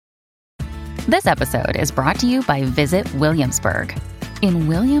This episode is brought to you by Visit Williamsburg. In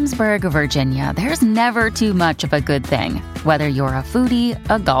Williamsburg, Virginia, there's never too much of a good thing. Whether you're a foodie,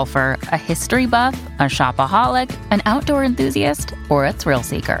 a golfer, a history buff, a shopaholic, an outdoor enthusiast, or a thrill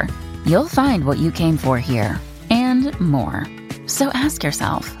seeker, you'll find what you came for here and more. So ask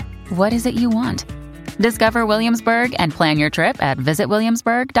yourself, what is it you want? Discover Williamsburg and plan your trip at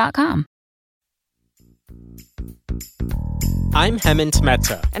visitwilliamsburg.com. I'm Hemant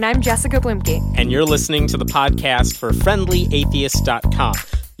Mehta. And I'm Jessica Bluemke. And you're listening to the podcast for FriendlyAtheist.com.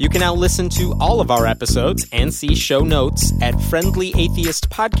 You can now listen to all of our episodes and see show notes at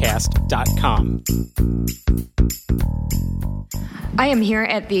FriendlyAtheistPodcast.com. I am here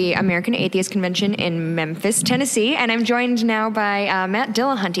at the American Atheist Convention in Memphis, Tennessee, and I'm joined now by Matt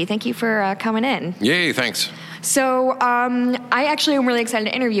Dillahunty. Thank you for coming in. Yay, thanks. So I actually am really excited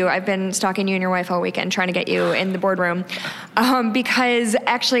to interview. I've been stalking you and your wife all weekend, trying to get you in the boardroom, because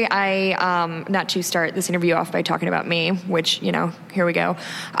actually not to start this interview off by talking about me, which, here we go.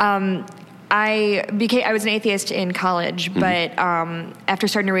 I was an atheist in college, but after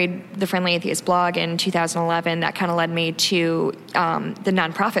starting to read the Friendly Atheist blog in 2011, that kind of led me to the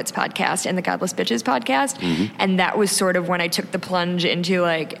Nonprofits podcast and the Godless Bitches podcast, and that was sort of when I took the plunge into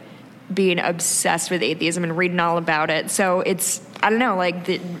being obsessed with atheism and reading all about it. So it's, I don't know,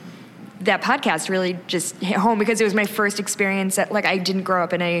 that podcast really just hit home because it was my first experience that, I didn't grow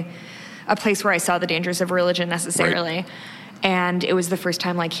up in a place where I saw the dangers of religion necessarily. Right. And it was the first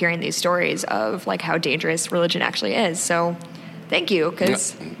time, hearing these stories of, how dangerous religion actually is. So thank you.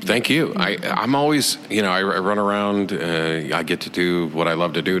 Thank you. I'm always, I run around. I get to do what I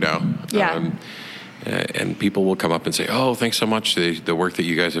love to do now. Yeah. And people will come up and say, oh, thanks so much. The work that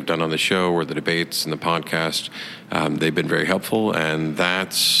you guys have done on the show or the debates and the podcast, they've been very helpful, and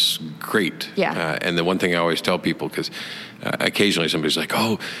that's great. Yeah. And the one thing I always tell people, because occasionally somebody's like,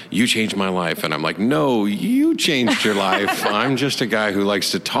 oh, you changed my life. And I'm like, no, you changed your life. I'm just a guy who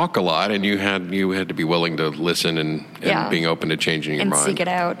likes to talk a lot, and you had to be willing to listen and being open to changing your mind. And seek it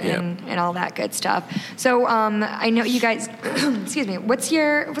out and all that good stuff. So I know you guys, excuse me, what's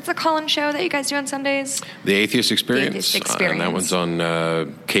the call-in show that you guys do on Sundays? The Atheist Experience. The Atheist Experience. And that one's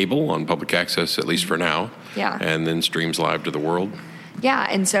on cable, on public access, at least for now. Yeah. And then streams live to the world. Yeah,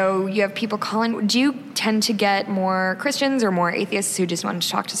 and so you have people calling. Do you tend to get more Christians or more atheists who just want to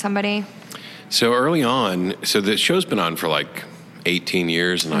talk to somebody? So early on, the show's been on for 18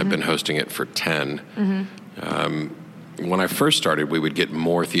 years, and I've been hosting it for 10. When I first started, we would get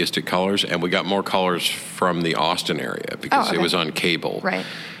more theistic callers, and we got more callers from the Austin area because it was on cable. Right.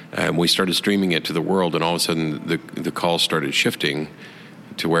 And we started streaming it to the world, and all of a sudden the calls started shifting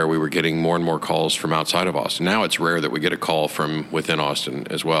to where we were getting more and more calls from outside of Austin. Now it's rare that we get a call from within Austin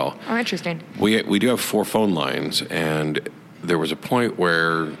as well. Oh, interesting. We do have 4 phone lines, and there was a point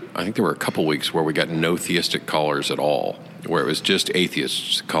where I think there were a couple weeks where we got no theistic callers at all, where it was just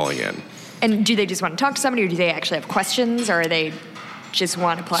atheists calling in. And do they just want to talk to somebody, or do they actually have questions, or are they just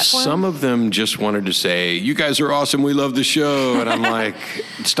want a platform? Some of them just wanted to say, you guys are awesome, we love the show. And I'm like,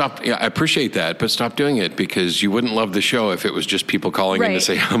 stop. Yeah, I appreciate that, but stop doing it, because you wouldn't love the show if it was just people calling in to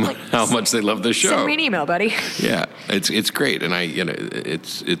say how much they love the show. Send me an email, buddy. Yeah, it's great. And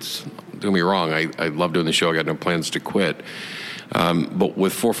it's don't get me wrong, I love doing the show. I got no plans to quit. But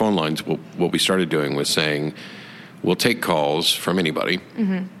with 4 phone lines, what we started doing was saying, we'll take calls from anybody.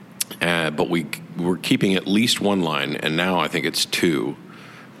 But we're keeping at least 1 line, and now I think it's 2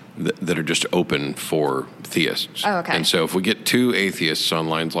 that are just open for theists. Oh, okay. And so if we get 2 atheists on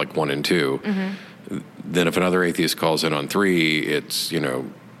lines 1 and 2, then if another atheist calls in on 3, it's,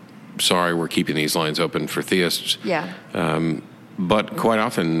 sorry, we're keeping these lines open for theists. Yeah. But quite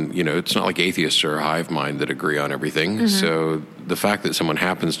often, it's not like atheists are a hive mind that agree on everything. So the fact that someone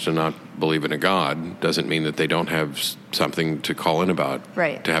happens to not believe in a God doesn't mean that they don't have something to call in about,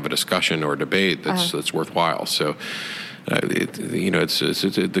 right, to have a discussion or a debate that's worthwhile. So,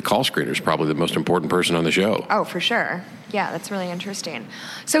 the call screener is probably the most important person on the show. Oh, for sure. Yeah, that's really interesting.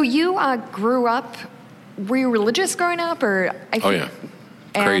 So you grew up, were you religious growing up, or? Oh, yeah.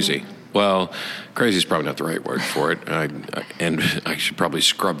 Crazy. Well, crazy is probably not the right word for it, and I should probably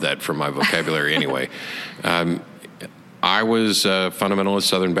scrub that from my vocabulary anyway. I was a fundamentalist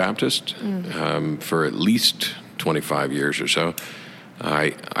Southern Baptist for at least 25 years or so.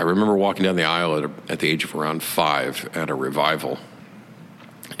 I remember walking down the aisle at the age of around 5 at a revival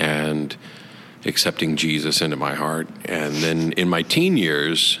and accepting Jesus into my heart. And then in my teen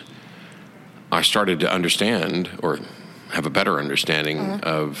years, I started to understand, or have a better understanding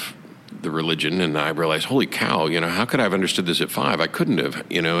of the religion, and I realized, holy cow, how could I have understood this at 5? I couldn't have,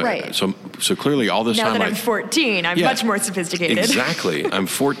 Right. So clearly all this now time... Now that I'm 14, I'm much more sophisticated. Exactly. I'm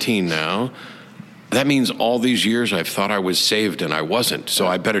 14 now. that means all these years I've thought I was saved and I wasn't, so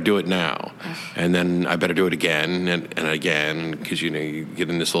I better do it now. And then I better do it again and again, because, you get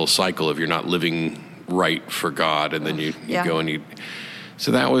in this little cycle of you're not living right for God, and then you go and you...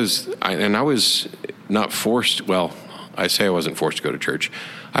 So that was... I was not forced... Well, I say I wasn't forced to go to church.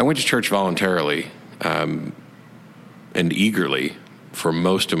 I went to church voluntarily and eagerly for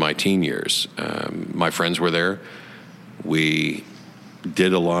most of my teen years. My friends were there. We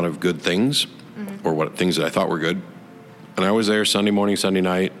did a lot of good things, or things that I thought were good. And I was there Sunday morning, Sunday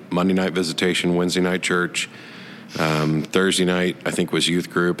night, Monday night visitation, Wednesday night church. Thursday night, I think, was youth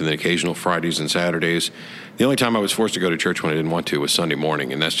group, and then occasional Fridays and Saturdays. The only time I was forced to go to church when I didn't want to was Sunday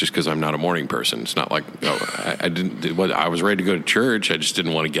morning, and that's just because I'm not a morning person. It's not like I was ready to go to church. I just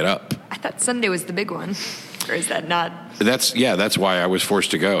didn't want to get up. I thought Sunday was the big one, or is that not? That's why I was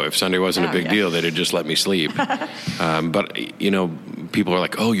forced to go. If Sunday wasn't a big deal, they'd have just let me sleep. But people are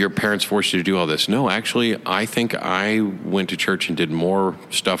like, "Oh, your parents forced you to do all this." No, actually, I think I went to church and did more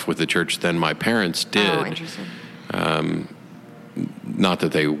stuff with the church than my parents did. Oh, interesting. Not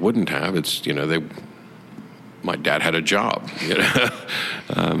that they wouldn't have. It's my dad had a job.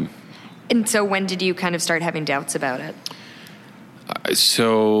 And so, when did you kind of start having doubts about it?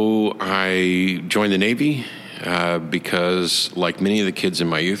 So I joined the Navy because, like many of the kids in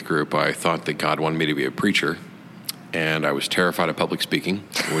my youth group, I thought that God wanted me to be a preacher, and I was terrified of public speaking,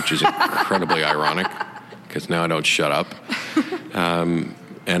 which is incredibly ironic because now I don't shut up.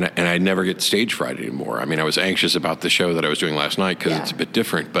 And I never get stage fright anymore. I mean, I was anxious about the show that I was doing last night because it's a bit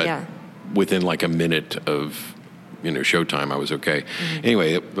different, but within like a minute of showtime, I was okay.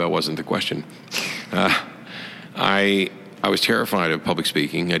 Anyway, that wasn't the question. I was terrified of public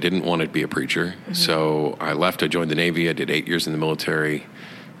speaking. I didn't want to be a preacher, so I left. I joined the Navy. I did 8 years in the military,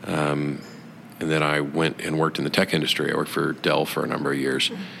 and then I went and worked in the tech industry. I worked for Dell for a number of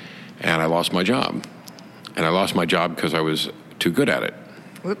years, and I lost my job. And I lost my job because I was too good at it.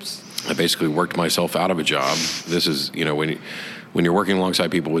 Whoops. I basically worked myself out of a job. This is, when you're working alongside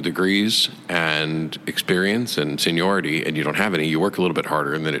people with degrees and experience and seniority and you don't have any, you work a little bit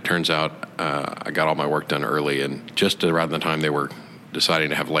harder. And then it turns out I got all my work done early, and just around the time they were deciding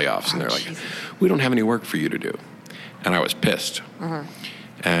to have layoffs. And they're like, we don't have any work for you to do. And I was pissed.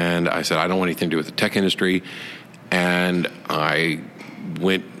 And I said, I don't want anything to do with the tech industry. And I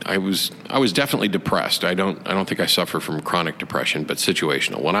was definitely depressed. I don't think I suffer from chronic depression, but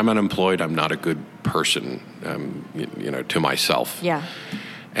situational. When I'm unemployed, I'm not a good person, to myself. Yeah.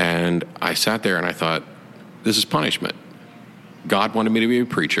 And I sat there and I thought, this is punishment. God wanted me to be a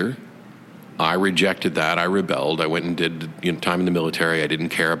preacher. I rejected that. I rebelled. I went and did time in the military. I didn't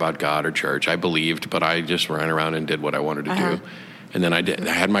care about God or church. I believed, but I just ran around and did what I wanted to do. And then I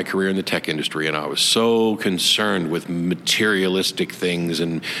had my career in the tech industry, and I was so concerned with materialistic things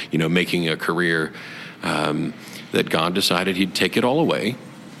and, making a career that God decided he'd take it all away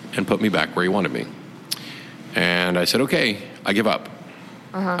and put me back where he wanted me. And I said, okay, I give up.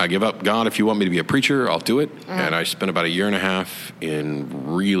 I give up. God, if you want me to be a preacher, I'll do it. And I spent about 1.5 years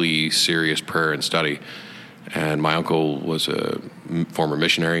in really serious prayer and study. And my uncle was a former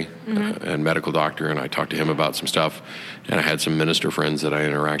missionary and medical doctor, and I talked to him about some stuff. And I had some minister friends that I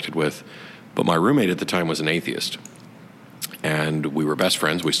interacted with. But my roommate at the time was an atheist. And we were best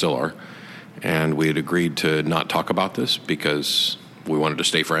friends. We still are. And we had agreed to not talk about this because we wanted to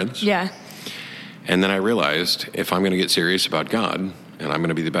stay friends. Yeah. And then I realized if I'm going to get serious about God and I'm going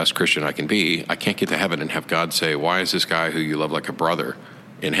to be the best Christian I can be, I can't get to heaven and have God say, why is this guy who you love like a brother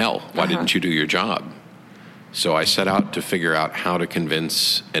in hell? Why didn't you do your job? So I set out to figure out how to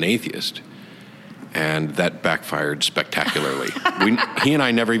convince an atheist. And that backfired spectacularly. He and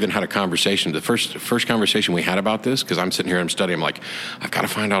I never even had a conversation. The first conversation we had about this, because I'm sitting here and I'm studying, I'm like, I've got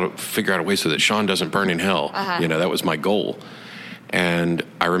to figure out a way so that Sean doesn't burn in hell. That was my goal. And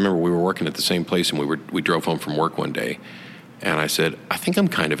I remember we were working at the same place, and we drove home from work one day, and I said, I think I'm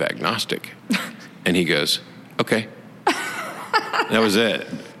kind of agnostic. And he goes, okay. That was it.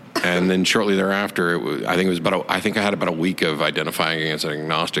 And then shortly thereafter, I think I had about a week of identifying as an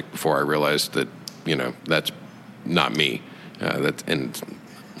agnostic before I realized that, that's not me. And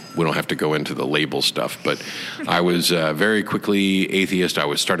we don't have to go into the label stuff, but I was very quickly atheist.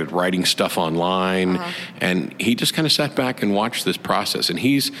 I started writing stuff online, and he just kind of sat back and watched this process. And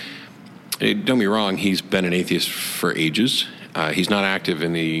don't get me wrong, he's been an atheist for ages. He's not active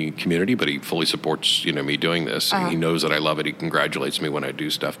in the community, but he fully supports, me doing this. And he knows that I love it. He congratulates me when I do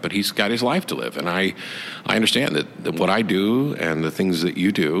stuff, but he's got his life to live. And I understand that what I do and the things that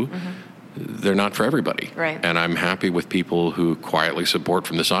you do, they're not for everybody. Right. And I'm happy with people who quietly support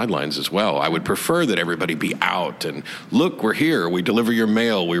from the sidelines as well. I would prefer that everybody be out and, look, we're here. We deliver your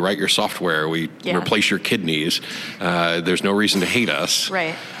mail. We write your software. We replace your kidneys. There's no reason to hate us.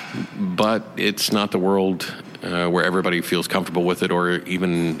 Right. But it's not the world where everybody feels comfortable with it, or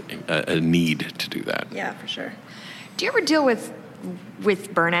even a need to do that. Yeah, for sure. Do you ever deal with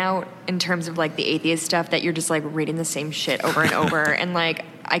burnout in terms of like the atheist stuff, that you're just like reading the same shit over and over and like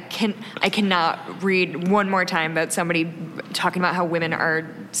I cannot read one more time about somebody talking about how women are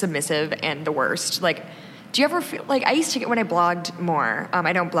submissive and the worst. Like, do you ever feel like, I used to get, when I blogged more,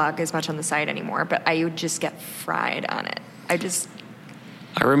 I don't blog as much on the site anymore, but I would just get fried on it.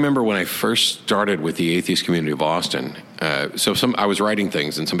 I remember when I first started with the atheist community of Austin, I was writing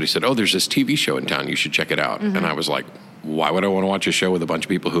things and somebody said, oh, there's this TV show in town, you should check it out. And I was like, why would I want to watch a show with a bunch of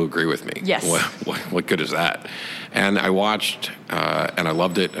people who agree with me? Yes. What good is that? And I watched, and I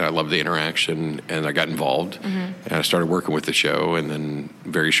loved it, and I loved the interaction, and I got involved, and I started working with the show, and then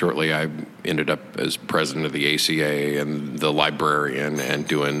very shortly I ended up as president of the ACA and the librarian and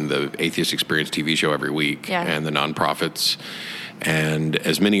doing the Atheist Experience TV show every week, and the nonprofits, and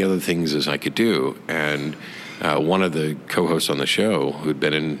as many other things as I could do. And one of the co-hosts on the show, who'd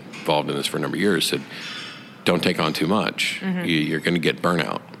been involved in this for a number of years, said, don't take on too much. You're going to get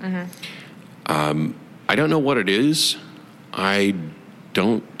burnout. I don't know what it is. I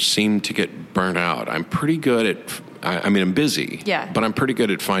don't seem to get burnt out. I'm pretty good at, I'm busy, but I'm pretty good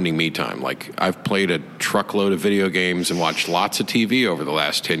at finding me time. Like, I've played a truckload of video games and watched lots of TV over the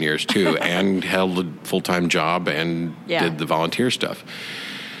last 10 years, too, and held a full-time job and did the volunteer stuff.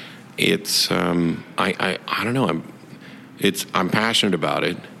 It's, I don't know. I'm passionate about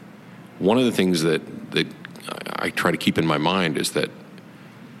it. One of the things that I try to keep in my mind is that,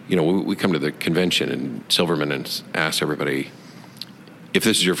 we come to the convention and Silverman asks everybody, if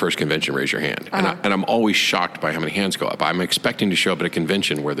this is your first convention, raise your hand. And I'm always shocked by how many hands go up. I'm expecting to show up at a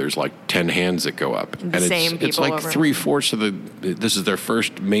convention where there's like 10 hands that go up. And it's like 3/4 of this is their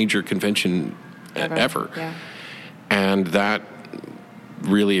first major convention ever. Yeah. And that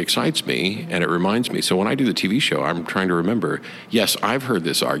really excites me, and it reminds me. So when I do the TV show, I'm trying to remember, yes, I've heard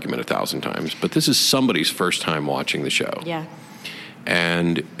this argument 1,000 times, but this is somebody's first time watching the show. Yeah.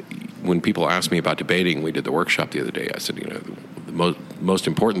 And when people ask me about debating, we did the workshop the other day, I said, the most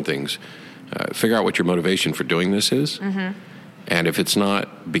important things, figure out what your motivation for doing this is. And if it's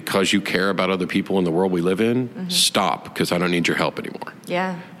not because you care about other people in the world we live in, stop, because I don't need your help anymore.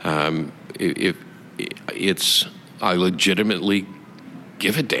 Yeah. I legitimately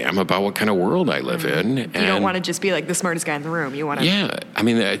give a damn about what kind of world I live in. And you don't want to just be like the smartest guy in the room. You want to... Yeah. I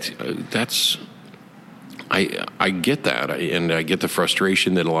mean, that's... I get that, and I get the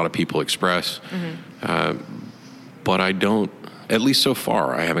frustration that a lot of people express. But I don't... At least so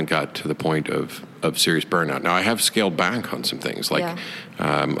far, I haven't got to the point of serious burnout. Now, I have scaled back on some things. Like,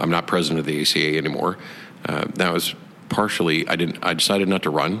 I'm not president of the ACA anymore. That was partially... I decided not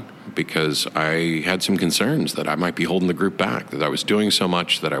to run because I had some concerns that I might be holding the group back, that I was doing so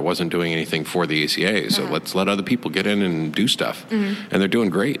much that I wasn't doing anything for the ACA. So let's let other people get in and do stuff. And they're doing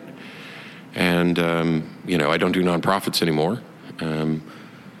great. And, I don't do nonprofits anymore.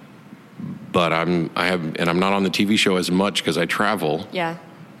 But I'm not on the TV show as much because I travel. Yeah.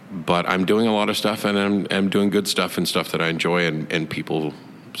 But I'm doing a lot of stuff, and I'm doing good stuff and stuff that I enjoy, and people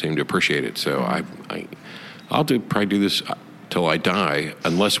seem to appreciate it. So I'll probably do this till I die,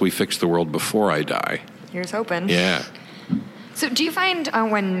 unless we fix the world before I die. Here's hoping. Yeah. So do you find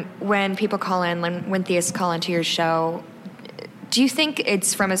when people call in, when theists call into your show, do you think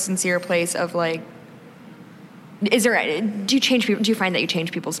it's from a sincere place of like, do you find that you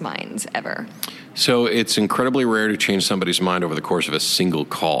change people's minds ever? So it's incredibly rare to change somebody's mind over the course of a single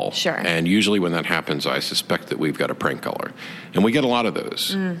call. Sure. And usually when that happens, I suspect that we've got a prank caller. And we get a lot of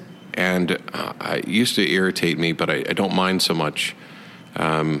those. And it used to irritate me, but I don't mind so much.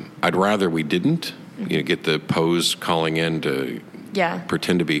 I'd rather we didn't, get the pose calling in to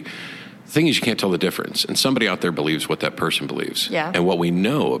pretend to be. The thing is, you can't tell the difference. And somebody out there believes what that person believes. Yeah. And what we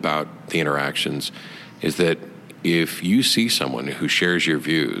know about the interactions is that if you see someone who shares your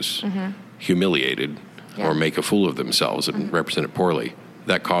views humiliated or make a fool of themselves and represent it poorly,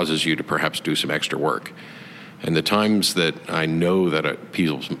 that causes you to perhaps do some extra work. And the times that I know that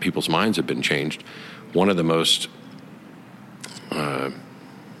people's minds have been changed, one of the most,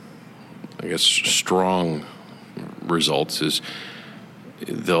 strong results is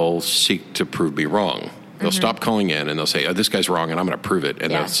they'll seek to prove me wrong. They'll stop calling in and they'll say, oh, this guy's wrong and I'm going to prove it.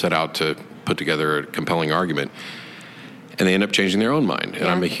 And they'll set out to put together a compelling argument. And they end up changing their own mind. And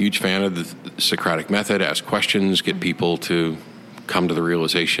I'm a huge fan of the Socratic method. Ask questions, get people to come to the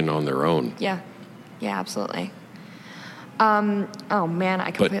realization on their own. Yeah, absolutely. Oh man,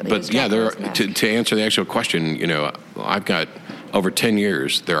 I completely. But yeah, to answer the actual question, you know, I've got over 10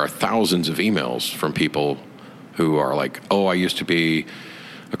 years. There are thousands of emails from people who are like, "Oh, I used to be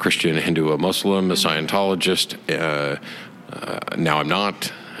a Christian, a Hindu, a Muslim, a Scientologist. Now I'm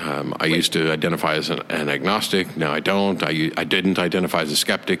not. I used to identify as an agnostic. Now I don't. I didn't identify as a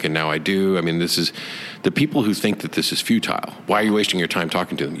skeptic, and now I do." I mean, this is the people who think that this is futile. Why are you wasting your time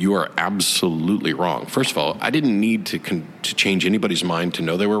talking to them? You are absolutely wrong. First of all, I didn't need to change anybody's mind to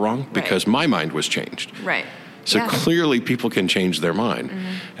know they were wrong, because my mind was changed. Right. So clearly people can change their mind.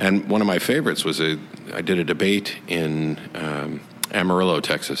 And one of my favorites was I did a debate in Amarillo,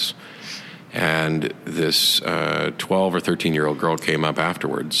 Texas. And this 12 or 13-year-old girl came up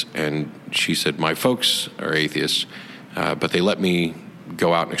afterwards, and she said, "My folks are atheists, but they let me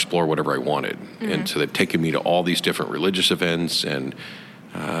go out and explore whatever I wanted." And so they've taken me to all these different religious events, and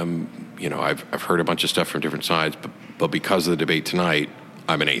you know, I've heard a bunch of stuff from different sides, but because of the debate tonight,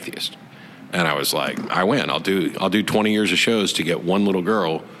 I'm an atheist. And I was like, I win. I'll do 20 years of shows to get one little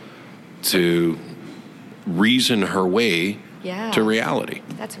girl to reason her way to reality.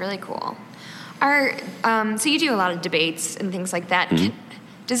 That's really cool. So you do a lot of debates and things like that.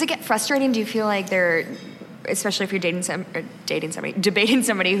 Does it get frustrating? Do you feel like especially if you're debating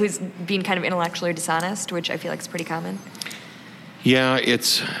somebody who's being kind of intellectually dishonest, which I feel like is pretty common? Yeah,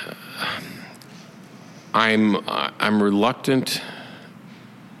 I'm reluctant,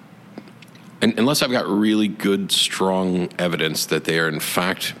 unless I've got really good, strong evidence that they are in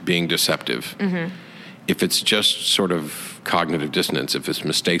fact being deceptive. If it's just sort of cognitive dissonance, if it's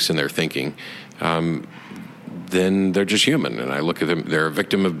mistakes in their thinking, then they're just human. And I look at them, they're a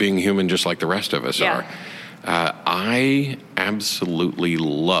victim of being human just like the rest of us are. I absolutely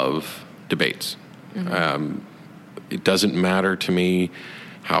love debates. It doesn't matter to me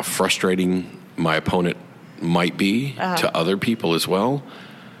how frustrating my opponent might be to other people as well.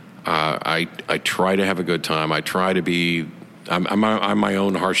 I try to have a good time. I try to be... I'm my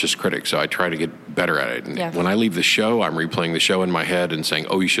own harshest critic, so I try to get better at it. And when I leave the show, I'm replaying the show in my head and saying,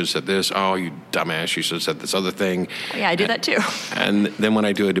 "Oh, you should have said this. Oh, you dumbass, you should have said this other thing." Yeah, I do that too. And then when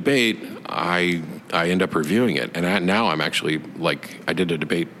I do a debate, I end up reviewing it. And now I'm actually, like, I did a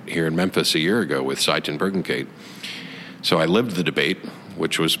debate here in Memphis a year ago with Seitan Bergenkate. So I lived the debate,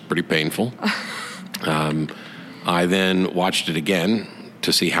 which was pretty painful. I then watched it again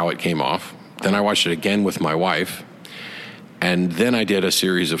to see how it came off. Then I watched it again with my wife. And then I did a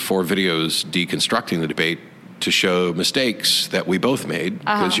series of 4 videos deconstructing the debate to show mistakes that we both made,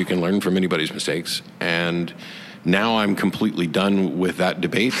 because you can learn from anybody's mistakes. And now I'm completely done with that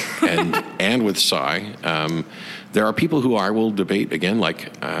debate and with Cy. There are people who I will debate again,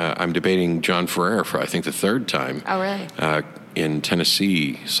 like I'm debating John Ferrer for, I think, the 3rd time. Oh, really? In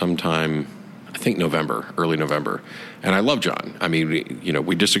Tennessee sometime, I think early November. And I love John. I mean,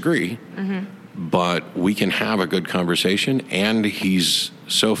 we disagree. But we can have a good conversation, and he's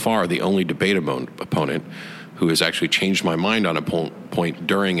so far the only debate opponent who has actually changed my mind on a point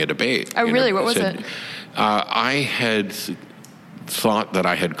during a debate. Oh, really? What was it? I had thought that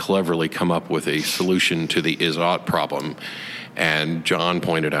I had cleverly come up with a solution to the is-ought problem, and John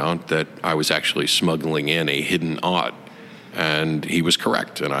pointed out that I was actually smuggling in a hidden ought, and he was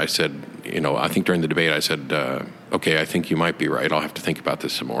correct. And I said, I think during the debate I said, okay, I think you might be right. I'll have to think about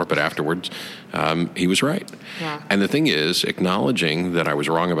this some more. But afterwards, he was right. Yeah. And the thing is, acknowledging that I was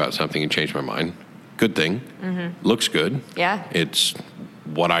wrong about something and changed my mind, good thing, looks good. Yeah. It's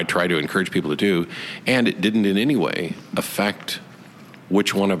what I try to encourage people to do. And it didn't in any way affect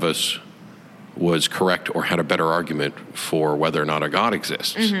which one of us was correct or had a better argument for whether or not a God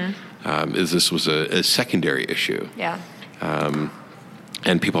exists. This was a secondary issue. Yeah.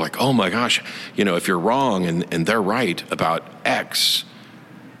 And people are like, "Oh my gosh, if you're wrong and they're right about X,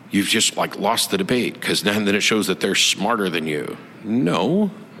 you've just lost the debate, because then it shows that they're smarter than you." No,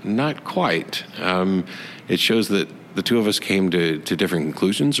 not quite. It shows that the two of us came to different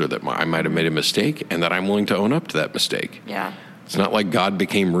conclusions, or that I might have made a mistake, and that I'm willing to own up to that mistake. Yeah. It's not like God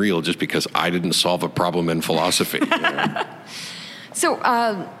became real just because I didn't solve a problem in philosophy. So,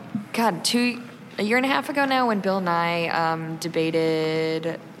 a year and a half ago now, when Bill Nye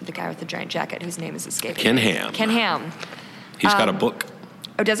debated the guy with the giant jacket, whose name is escaping. Ken Ham. Ken Ham. He's got a book.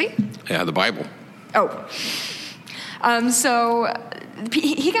 Oh, does he? Yeah, the Bible. Oh. So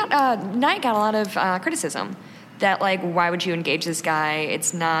Nye got a lot of criticism that, why would you engage this guy?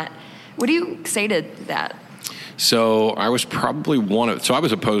 It's not. What do you say to that? So I was probably I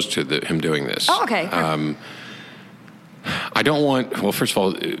was opposed to him doing this. Oh, okay. I don't want. Well, first of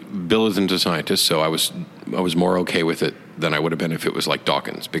all, Bill isn't a scientist, so I was more okay with it than I would have been if it was like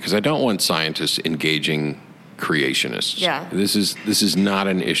Dawkins, because I don't want scientists engaging creationists. Yeah. This is not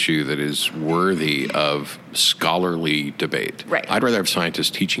an issue that is worthy of scholarly debate. Right. I'd rather have scientists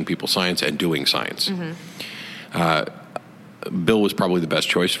teaching people science and doing science. Bill was probably the best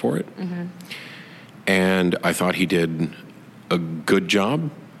choice for it. And I thought he did a good job.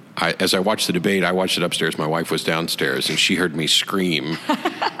 As I watched the debate, I watched it upstairs. My wife was downstairs, and she heard me scream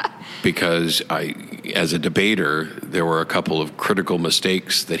because as a debater, there were a couple of critical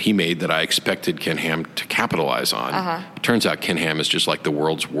mistakes that he made that I expected Ken Ham to capitalize on. It turns out Ken Ham is just like the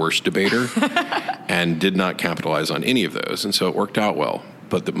world's worst debater and did not capitalize on any of those, and so it worked out well.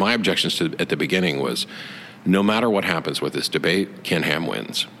 But my objections at the beginning was, no matter what happens with this debate, Ken Ham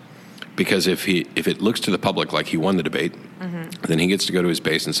wins. Because if it looks to the public like he won the debate, then he gets to go to his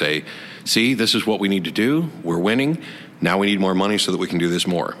base and say, see, this is what we need to do. We're winning. Now we need more money so that we can do this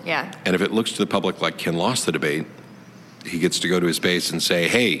more. Yeah. And if it looks to the public like Ken lost the debate, he gets to go to his base and say,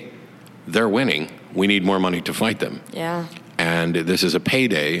 hey, they're winning. We need more money to fight them. Yeah. And this is a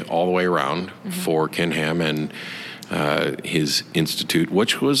payday all the way around for Ken Ham and his institute,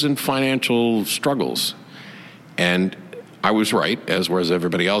 which was in financial struggles. And I was right, as was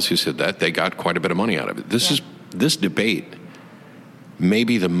everybody else who said that. They got quite a bit of money out of it. This debate may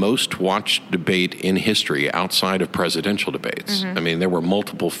be the most watched debate in history outside of presidential debates. I mean, there were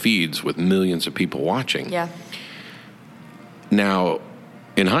multiple feeds with millions of people watching. Yeah. Now,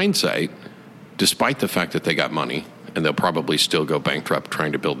 in hindsight, despite the fact that they got money, and they'll probably still go bankrupt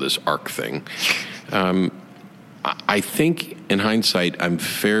trying to build this ARC thing, I think, in hindsight, I'm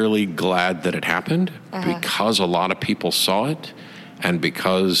fairly glad that it happened because a lot of people saw it, and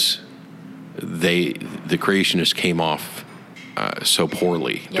because the creationists came off so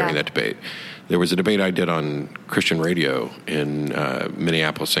poorly during that debate. There was a debate I did on Christian radio in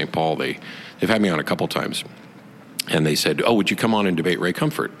Minneapolis, St. Paul. They've had me on a couple times, and they said, "Oh, would you come on and debate Ray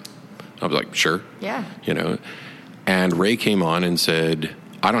Comfort?" I was like, "Sure." Yeah. And Ray came on and said,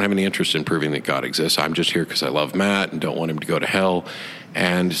 I don't have any interest in proving that God exists. I'm just here because I love Matt and don't want him to go to hell.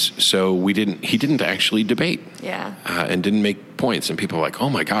 And so he didn't actually debate. Yeah. And didn't make points. And people are like,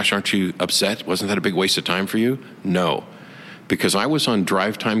 oh my gosh, aren't you upset? Wasn't that a big waste of time for you? No. Because I was on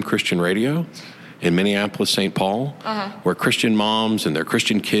Drive Time Christian Radio in Minneapolis, St. Paul, where Christian moms and their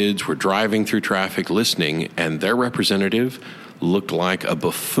Christian kids were driving through traffic listening, and their representative looked like a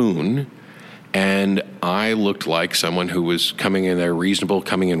buffoon. And I looked like someone who was coming in there reasonable,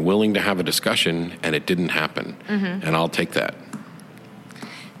 coming in willing to have a discussion, and it didn't happen. And I'll take that.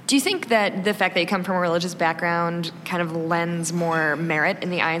 Do you think that the fact that you come from a religious background kind of lends more merit in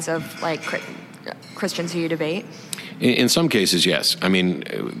the eyes of like Christians who you debate? In some cases, yes. I mean,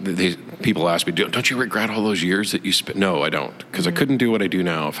 people ask me, don't you regret all those years that you spent? No, I don't, because I couldn't do what I do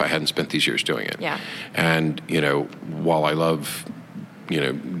now if I hadn't spent these years doing it. Yeah. And, while I love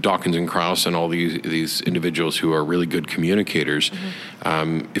Dawkins and Krauss and all these individuals who are really good communicators.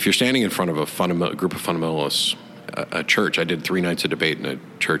 If you're standing in front of a group of fundamentalists, a church, I did 3 nights of debate in a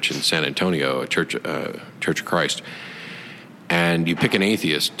church in San Antonio, a Church of Christ, and you pick an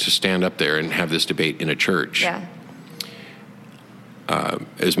atheist to stand up there and have this debate in a church. Yeah.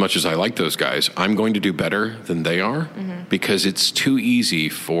 As much as I like those guys, I'm going to do better than they are because it's too easy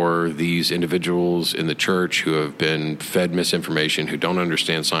for these individuals in the church who have been fed misinformation, who don't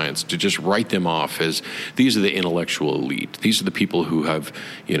understand science, to just write them off as these are the intellectual elite. These are the people who have,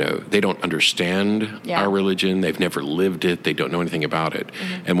 they don't understand our religion. They've never lived it. They don't know anything about it.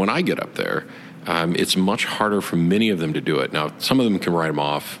 And when I get up there, it's much harder for many of them to do it. Now, some of them can write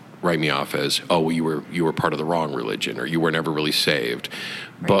me off as, oh, well, you were part of the wrong religion, or you were never really saved.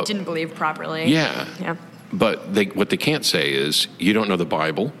 Right, but didn't believe properly. Yeah. But what they can't say is, you don't know the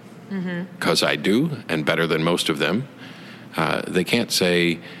Bible, because I do, and better than most of them. They can't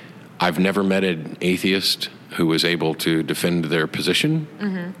say, I've never met an atheist who was able to defend their position.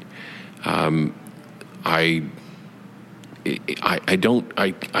 I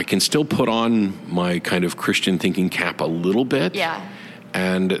can still put on my kind of Christian thinking cap a little bit. Yeah.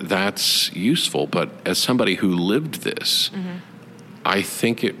 And that's useful, but as somebody who lived this, I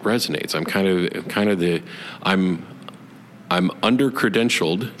think it resonates. I'm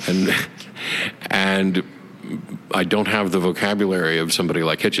under-credentialed, and I don't have the vocabulary of somebody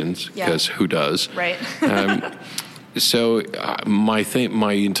like Hitchens, because who does? Right. So my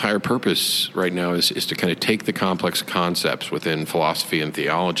entire purpose right now is to kind of take the complex concepts within philosophy and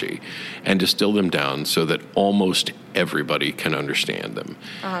theology and distill them down so that almost everybody can understand them.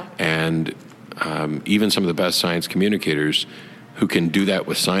 And even some of the best science communicators who can do that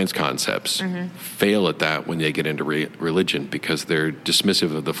with science concepts fail at that when they get into religion because they're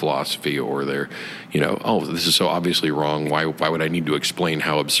dismissive of the philosophy, or they're, oh, this is so obviously wrong. Why would I need to explain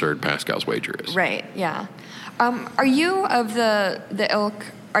how absurd Pascal's wager is? Right, yeah. Are you of the ilk,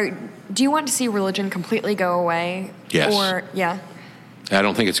 do you want to see religion completely go away? Yes. Or, yeah? I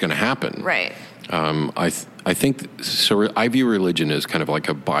don't think it's going to happen. Right. I think, so I view religion as kind of like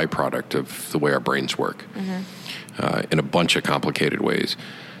a byproduct of the way our brains work. In a bunch of complicated ways.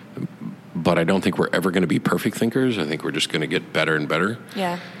 But I don't think we're ever going to be perfect thinkers. I think we're just going to get better and better.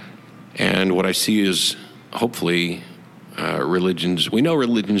 Yeah. And what I see is, hopefully, we know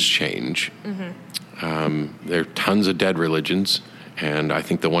religions change. There are tons of dead religions, and I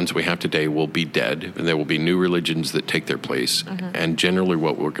think the ones we have today will be dead, and there will be new religions that take their place. And generally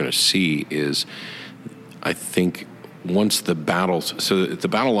what we're going to see is, I think, once the battle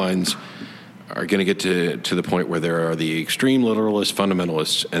lines are going to get to the point where there are the extreme literalist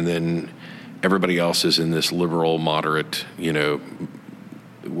fundamentalists, and then everybody else is in this liberal, moderate, actually,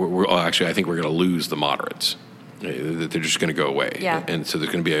 I think we're going to lose the moderates. They're just going to go away. Yeah. And so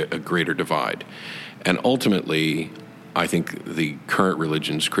there's going to be a greater divide. And ultimately, I think the current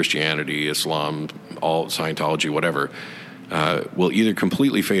religions, Christianity, Islam, all Scientology, whatever, will either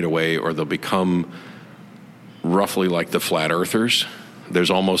completely fade away, or they'll become roughly like the flat earthers. There's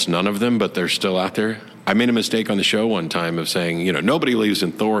almost none of them, but they're still out there. I made a mistake on the show one time of saying, nobody believes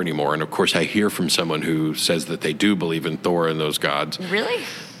in Thor anymore. And of course, I hear from someone who says that they do believe in Thor and those gods. Really?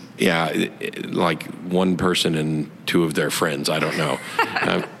 Yeah, like one person and two of their friends. I don't know.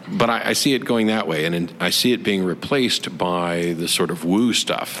 But I see it going that way. And I see it being replaced by the sort of woo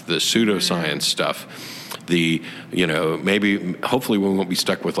stuff, the pseudoscience stuff. Hopefully we won't be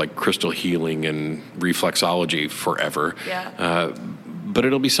stuck with like crystal healing and reflexology forever. Yeah. But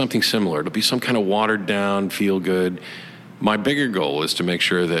it'll be something similar. It'll be some kind of watered down, feel good. My bigger goal is to make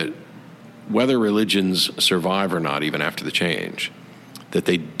sure that whether religions survive or not, even after the change, that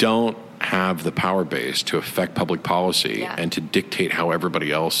they don't have the power base to affect public policy and to dictate how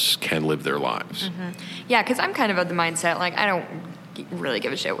everybody else can live their lives. Yeah, because I'm kind of the mindset, like, I don't really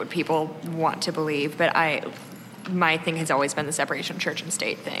give a shit what people want to believe, but my thing has always been the separation of church and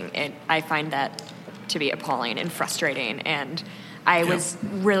state thing, and I find that to be appalling and frustrating, and I was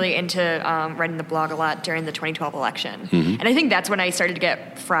really into writing the blog a lot during the 2012 election, and I think that's when I started to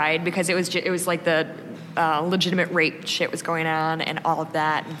get fried, because it was like the legitimate rape shit was going on and all of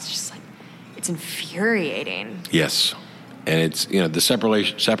that, and it's just like, it's infuriating. Yes, and it's, the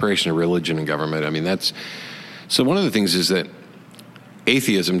separation of religion and government. I mean, so one of the things is that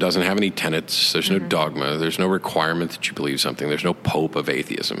atheism doesn't have any tenets. There's no dogma. There's no requirement that you believe something. There's no pope of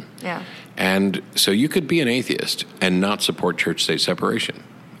atheism. Yeah. And so you could be an atheist and not support church-state separation.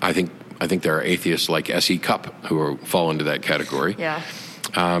 I think there are atheists like S.E. Cupp who fall into that category. Yeah.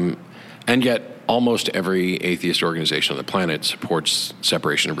 And yet almost every atheist organization on the planet supports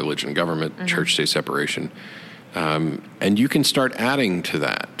separation of religion and government, church-state separation. And you can start adding to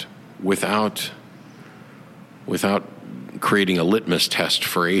that without creating a litmus test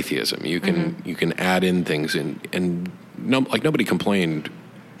for atheism. You can add in things, and nobody complained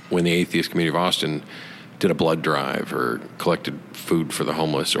when the atheist community of Austin did a blood drive or collected food for the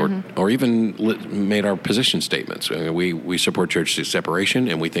homeless, or even made our position statements. I mean, we support church separation,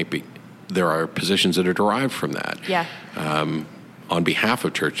 and we think there are positions that are derived from that. Yeah. On behalf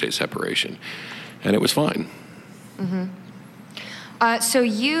of church-state separation, and it was fine. So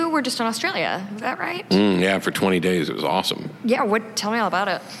you were just in Australia, is that right? Yeah, for 20 days. It was awesome. Yeah, tell me all about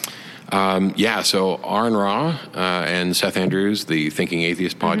it. So Aaron Ra and Seth Andrews, the Thinking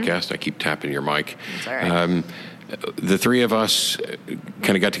Atheist podcast, I keep tapping your mic. That's all right. The three of us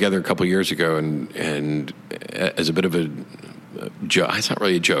kind of got together a couple years ago, and as a bit of a joke, it's not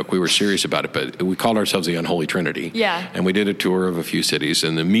really a joke, we were serious about it, but we called ourselves the Unholy Trinity. Yeah. And we did a tour of a few cities,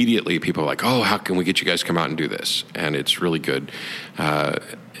 and immediately people were like, oh, how can we get you guys to come out and do this? And it's really good.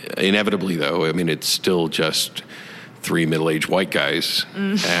 Inevitably, though, I mean, it's still just three middle-aged white guys.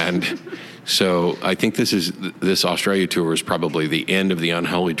 And so I think this Australia tour is probably the end of the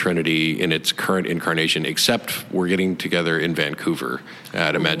Unholy Trinity in its current incarnation, except we're getting together in Vancouver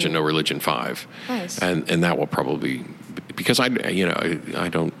at Imagine No Religion 5. Nice. And that will probably, because I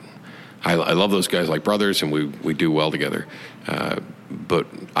love those guys like brothers, and we do well together. But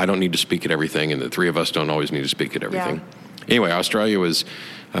I don't need to speak at everything, and the three of us don't always need to speak at everything. Yeah. Anyway, Australia was,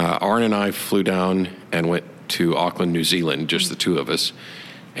 Aaron and I flew down and went to Auckland, New Zealand, just the two of us,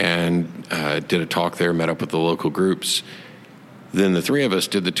 and did a talk there, met up with the local groups. Then the three of us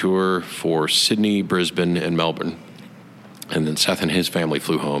did the tour for Sydney, Brisbane, and Melbourne. And then Seth and his family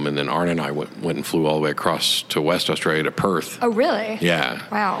flew home, and then Arna and I went and flew all the way across to West Australia to Perth. Oh, really? Yeah.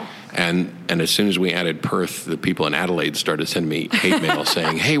 Wow. And as soon as we added Perth, the people in Adelaide started sending me hate mail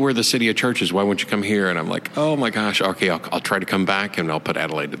saying, "Hey, we're the city of churches. Why won't you come here?" And I'm like, "Oh my gosh, okay, I'll try to come back, and I'll put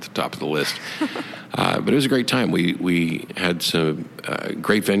Adelaide at the top of the list." But it was a great time. We had some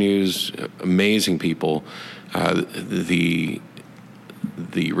great venues, amazing people.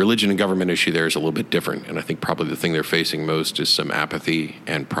 The religion and government issue there is a little bit different, and I think probably the thing they're facing most is some apathy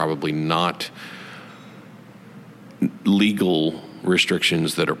and probably not legal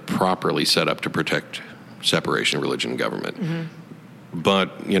restrictions that are properly set up to protect separation of religion and government. Mm-hmm.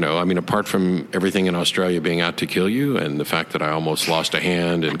 But, apart from everything in Australia being out to kill you and the fact that I almost lost a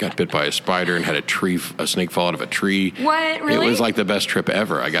hand and got bit by a spider and had a snake fall out of a tree. What, really? It was like the best trip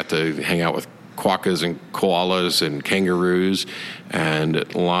ever. I got to hang out with quokkas and koalas and kangaroos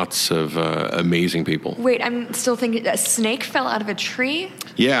and lots of amazing people. Wait, I'm still thinking, a snake fell out of a tree?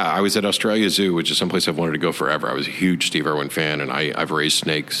 Yeah, I was at Australia Zoo, which is someplace I've wanted to go forever. I was a huge Steve Irwin fan, and I've raised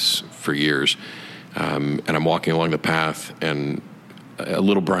snakes for years. And I'm walking along the path, and a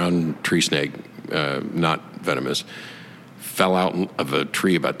little brown tree snake, not venomous, fell out of a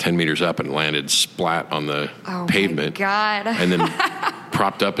tree about 10 meters up and landed splat on the pavement. Oh, my God. And then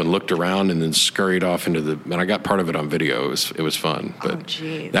propped up and looked around and then scurried off and I got part of it on video. It was fun. But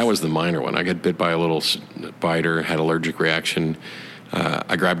that was the minor one. I got bit by a little spider, had allergic reaction.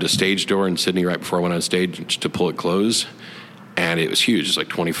 I grabbed a stage door in Sydney right before I went on stage to pull it closed. And it was huge. It's like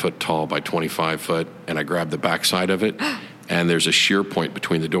 20 foot tall by 25 foot. And I grabbed the backside of it. And there's a shear point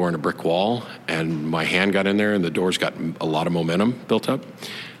between the door and a brick wall. And my hand got in there, and the door's got a lot of momentum built up.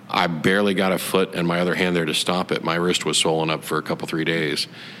 I barely got a foot and my other hand there to stop it. My wrist was swollen up for 3 days.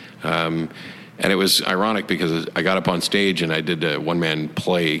 And it was ironic because I got up on stage and I did a one-man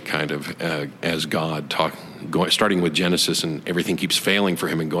play kind of as God, starting with Genesis, and everything keeps failing for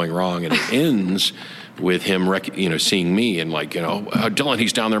him and going wrong. And it ends with him, seeing me and Dylan,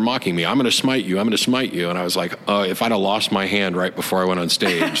 he's down there mocking me. I'm going to smite you. And I was like, if I'd have lost my hand right before I went on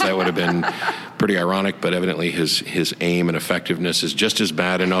stage, that would have been pretty ironic. But evidently his aim and effectiveness is just as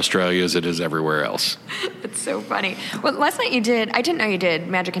bad in Australia as it is everywhere else. It's so funny. Well, last night I didn't know you did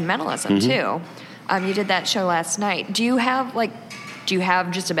Magic and Mentalism too. You did that show last night. Do you have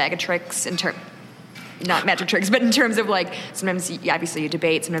just a bag of tricks not magic tricks, but in terms of sometimes obviously you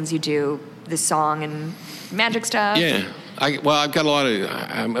debate, sometimes you do the song and magic stuff? Yeah. I've got a lot of,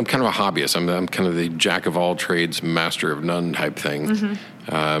 I'm kind of a hobbyist. I'm kind of the jack of all trades, master of none type thing.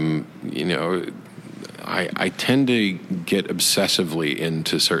 Mm-hmm. I tend to get obsessively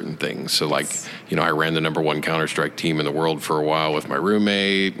into certain things. So I ran the #1 Counter-Strike team in the world for a while with my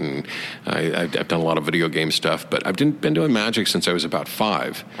roommate, and I've done a lot of video game stuff, but I've been doing magic since I was about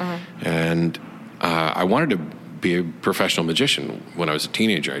 5. Uh-huh. And I wanted to be a professional magician when I was a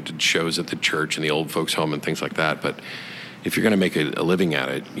teenager. I did shows at the church and the old folks home and things like that. But if you're going to make a living at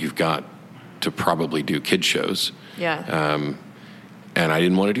it, you've got to probably do kid shows. Yeah. And I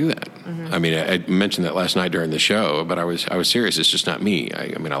didn't want to do that. Mm-hmm. I mean, I mentioned that last night during the show, but I was serious. It's just not me.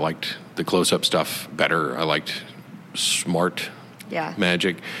 I liked the close-up stuff better. I liked smart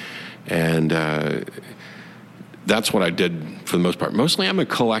magic. And that's what I did for the most part. Mostly I'm a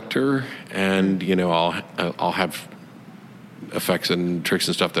collector, and, I'll have effects and tricks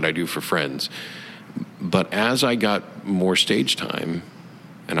and stuff that I do for friends. But as I got more stage time,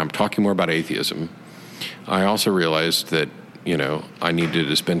 and I'm talking more about atheism, I also realized that, I needed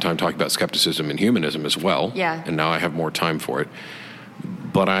to spend time talking about skepticism and humanism as well. Yeah. And now I have more time for it.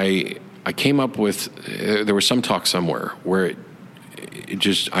 But I came up with, there was some talk somewhere where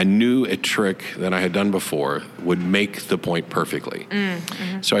I knew a trick that I had done before would make the point perfectly.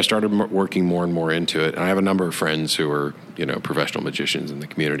 Mm-hmm. So I started working more and more into it. And I have a number of friends who are, professional magicians in the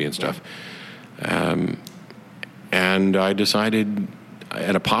community and stuff. Yeah. And I decided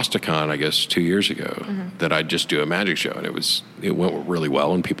at ApostaCon, I guess, 2 years ago, that I'd just do a magic show. And it went really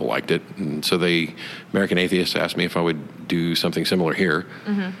well, and people liked it. And so the American Atheists asked me if I would do something similar here.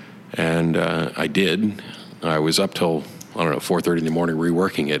 Mm-hmm. And I did. I was up till 4:30 in the morning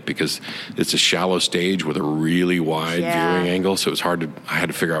reworking it because it's a shallow stage with a really wide viewing angle, so it was hard I had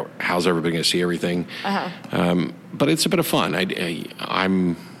to figure out how's everybody going to see everything. Uh-huh. But it's a bit of fun.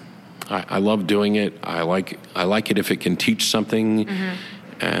 I love doing it. I like it if it can teach something,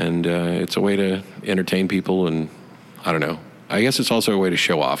 and it's a way to entertain people, and I don't know. I guess it's also a way to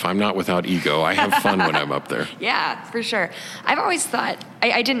show off. I'm not without ego. I have fun when I'm up there. Yeah, for sure. I've always thought,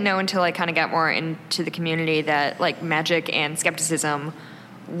 I didn't know until I kind of got more into the community that magic and skepticism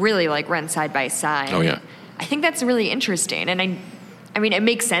really run side by side. Oh, yeah. I think that's really interesting. And I mean, it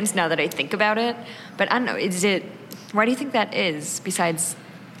makes sense now that I think about it, but I don't know, why do you think that is, besides...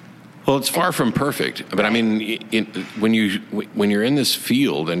 Well, it's far from perfect, but I mean, when you're in this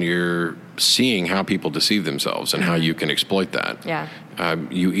field and you're seeing how people deceive themselves and how you can exploit that,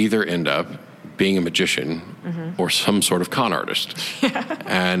 you either end up being a magician or some sort of con artist.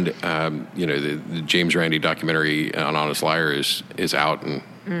 And the James Randi documentary on Honest Liar is out in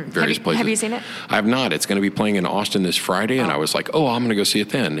various places. Have you seen it? I have not. It's going to be playing in Austin this Friday, and I was like, I'm going to go see it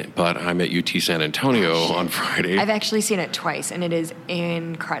then. But I'm at UT San Antonio on Friday. I've actually seen it twice, and it is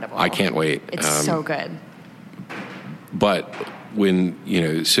incredible. I can't wait. It's so good. But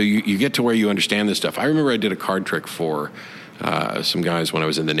when, so you get to where you understand this stuff. I remember I did a card trick for some guys when I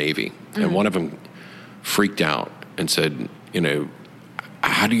was in the Navy, and one of them freaked out and said,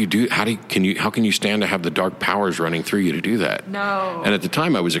 how can you stand to have the dark powers running through you to do that? No. And at the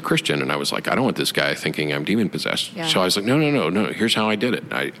time I was a Christian, and I was like, I don't want this guy thinking I'm demon possessed. Yeah. So I was like, no, here's how I did it.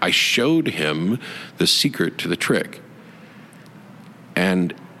 I showed him the secret to the trick.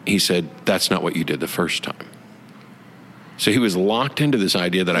 And he said, that's not what you did the first time. So he was locked into this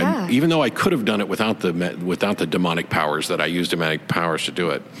idea that even though I could have done it without the demonic powers, that I used demonic powers to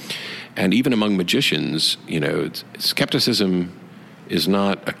do it. And even among magicians, skepticism is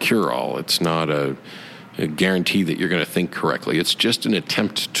not a cure-all. It's not a guarantee that you're going to think correctly. It's just an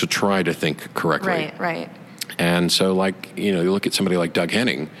attempt to try to think correctly. Right. And so, you look at somebody like Doug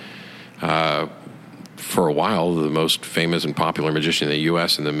Henning, for a while, the most famous and popular magician in the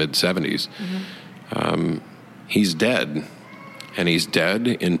U.S. in the mid-'70s. He's dead. And he's dead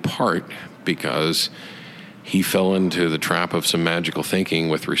in part because he fell into the trap of some magical thinking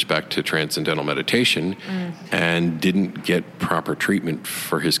with respect to transcendental meditation and didn't get proper treatment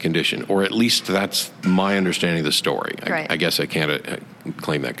for his condition. Or at least that's my understanding of the story. Right. I guess I can't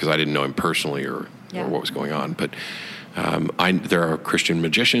claim that because I didn't know him personally or what was going on. But there are Christian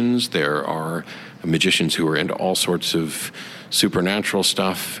magicians. There are magicians who are into all sorts of supernatural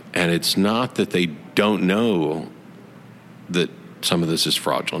stuff. And it's not that they don't know that some of this is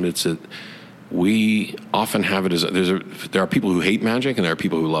fraudulent. It's that we often have it as there are people who hate magic and there are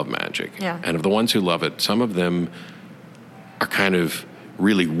people who love magic. Yeah. And of the ones who love it, some of them are kind of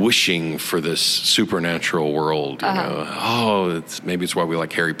really wishing for this supernatural world. Maybe it's why we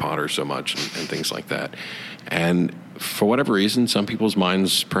like Harry Potter so much and things like that. And for whatever reason, some people's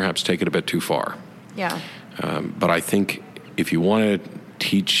minds perhaps take it a bit too far. Yeah. But I think if you want to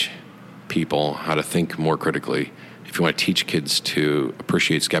teach people how to think more critically, if you want to teach kids to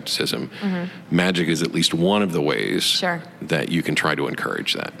appreciate skepticism, magic is at least one of the ways that you can try to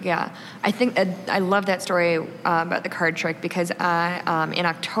encourage that. Yeah. I think I love that story about the card trick because in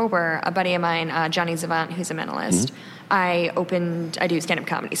October, a buddy of mine, Johnny Zavant, who's a mentalist, I do stand-up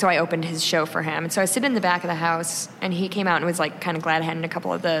comedy, so I opened his show for him. And so I was sitting in the back of the house, and he came out and was kind of glad-handing a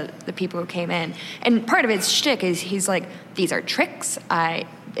couple of the people who came in. And part of his shtick is he's like, these are tricks.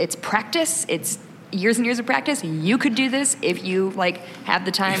 It's practice. It's years and years of practice. You could do this if you have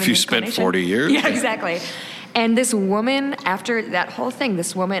the time. If you spent 40 years. Yeah, exactly. And this woman, after that whole thing,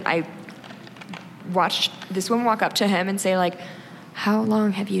 I watched this woman walk up to him and say how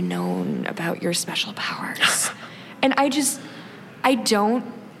long have you known about your special powers? And I don't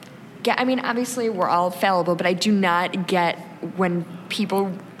get, obviously we're all fallible, but I do not get when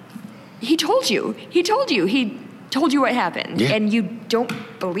people, he told you what happened, and you don't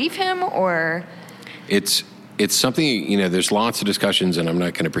believe him, or... It's something, there's lots of discussions, and I'm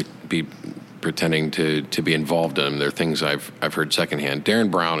not going to be pretending to be involved in them. They're things I've heard secondhand.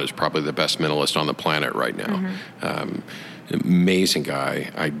 Darren Brown is probably the best mentalist on the planet right now. Amazing guy.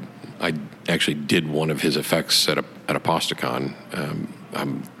 I actually did one of his effects at Apostacon.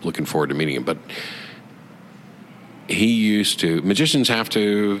 I'm looking forward to meeting him. But magicians have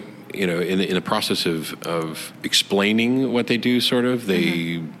to, in the process of explaining what they do, sort of,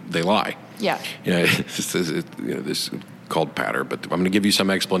 they lie. Yeah. This called patter, but I'm going to give you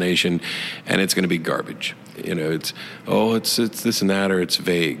some explanation, and it's going to be garbage. It's this and that, or it's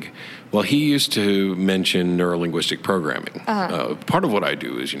vague. Well, he used to mention neurolinguistic programming. Part of what I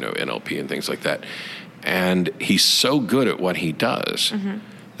do is, NLP and things like that. And he's so good at what he does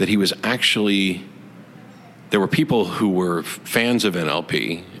that he was actually... There were people who were fans of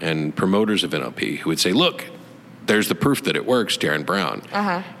NLP and promoters of NLP who would say, look, there's the proof that it works, Darren Brown.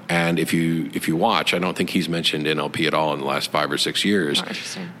 And if you watch, I don't think he's mentioned NLP at all in the last 5 or 6 years. Oh,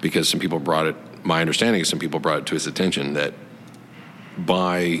 interesting. Because some people brought it to his attention that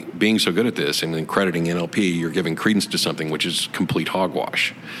by being so good at this and then crediting NLP, you're giving credence to something which is complete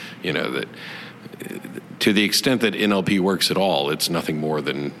hogwash. That to the extent that NLP works at all, it's nothing more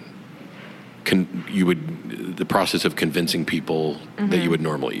than you would the process of convincing people that you would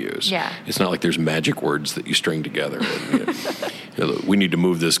normally use. Yeah. It's not like there's magic words that you string together. And, we need to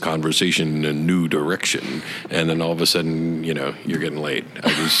move this conversation in a new direction, and then all of a sudden, you're getting late.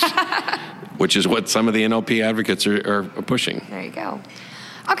 Which is what some of the NLP advocates are pushing. There you go.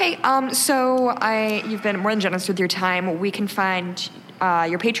 Okay, so you've been more than generous with your time. We can find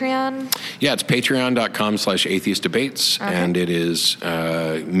your Patreon. Yeah, it's patreon.com/atheistdebates, and it is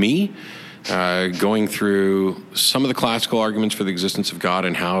me going through some of the classical arguments for the existence of God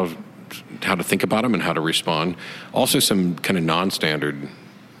and how to think about them and how to respond. Also, some kind of non-standard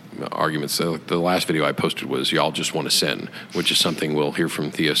arguments. So the last video I posted was y'all just want to sin, which is something we'll hear from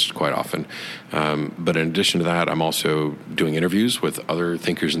theists quite often. But in addition to that, I'm also doing interviews with other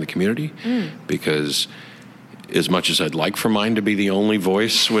thinkers in the community because as much as I'd like for mine to be the only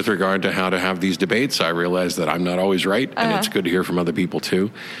voice with regard to how to have these debates, I realize that I'm not always right, and it's good to hear from other people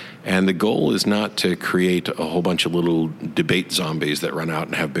too. And the goal is not to create a whole bunch of little debate zombies that run out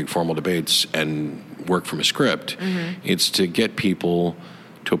and have big formal debates and work from a script. It's to get people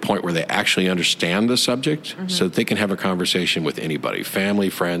to a point where they actually understand the subject so that they can have a conversation with anybody, family,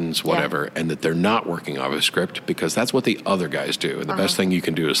 friends, whatever, and that they're not working off a script, because that's what the other guys do. And the best thing you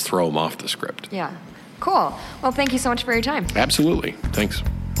can do is throw them off the script. Yeah. Cool. Well, thank you so much for your time. Absolutely. Thanks.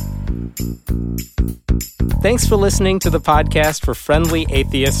 Thanks for listening to the podcast for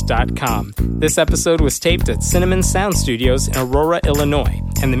FriendlyAtheist.com. This episode was taped at Cinnamon Sound Studios in Aurora, Illinois,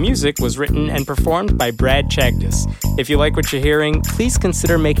 and the music was written and performed by Brad Chagdis. If you like what you're hearing, please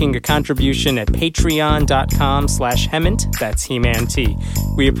consider making a contribution at patreon.com/Hemant, that's He-Man T.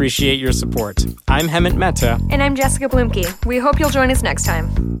 We appreciate your support. I'm Hemant Mehta. And I'm Jessica Blumke. We hope you'll join us next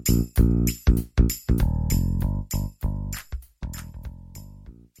time.